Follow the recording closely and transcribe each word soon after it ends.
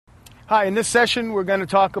Hi, in this session we're going to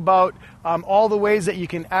talk about all the ways that you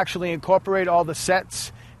can actually incorporate all the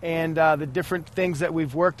sets and the different things that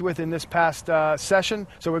we've worked with in this past session.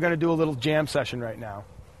 So we're going to do a little jam session right now.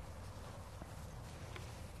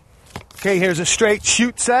 Okay, here's a straight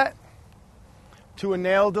shoot set, to a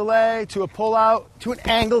nail delay, to a pull out, to an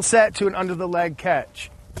angle set, to an under the leg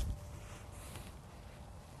catch.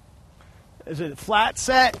 There's a flat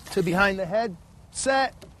set, to behind the head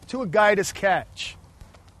set, to a guidus catch.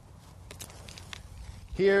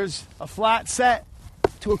 Here's a flat set,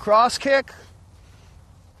 to a cross kick,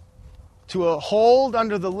 to a hold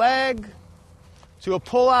under the leg, to a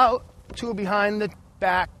pull out, to a behind the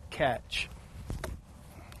back catch.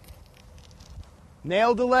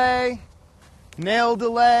 Nail delay,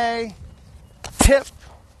 tip,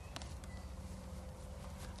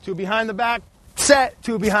 to a behind the back set,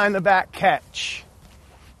 to a behind the back catch.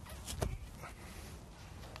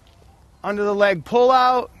 Under the leg pull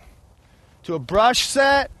out, to a brush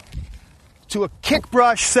set, to a kick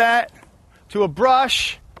brush set, to a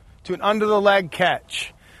brush, to an under the leg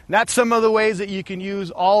catch. And that's some of the ways that you can use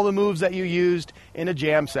all the moves that you used in a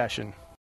jam session.